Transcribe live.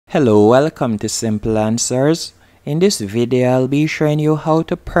Hello, welcome to Simple Answers. In this video, I'll be showing you how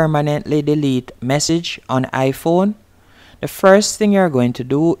to permanently delete message on iPhone. The first thing you're going to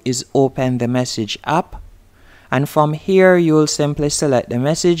do is open the message app, and from here you'll simply select the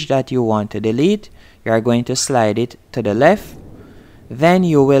message that you want to delete. You're going to slide it to the left, then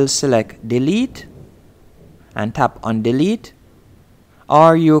you will select delete and tap on delete,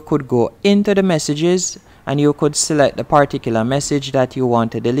 or you could go into the messages and you could select the particular message that you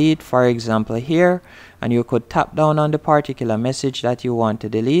want to delete, for example here, and you could tap down on the particular message that you want to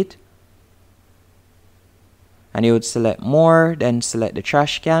delete, and you would select more, then select the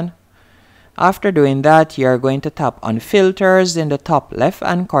trash can. After doing that, you are going to tap on filters in the top left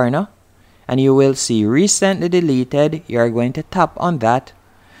hand corner, and you will see recently deleted. You are going to tap on that,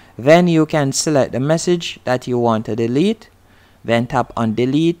 then you can select the message that you want to delete, then tap on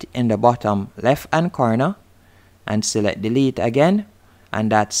delete in the bottom left hand corner and select delete again,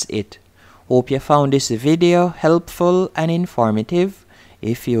 and that's it. Hope you found this video helpful and informative.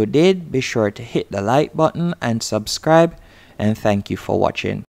 If you did, be sure to hit the like button and subscribe, and thank you for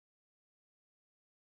watching.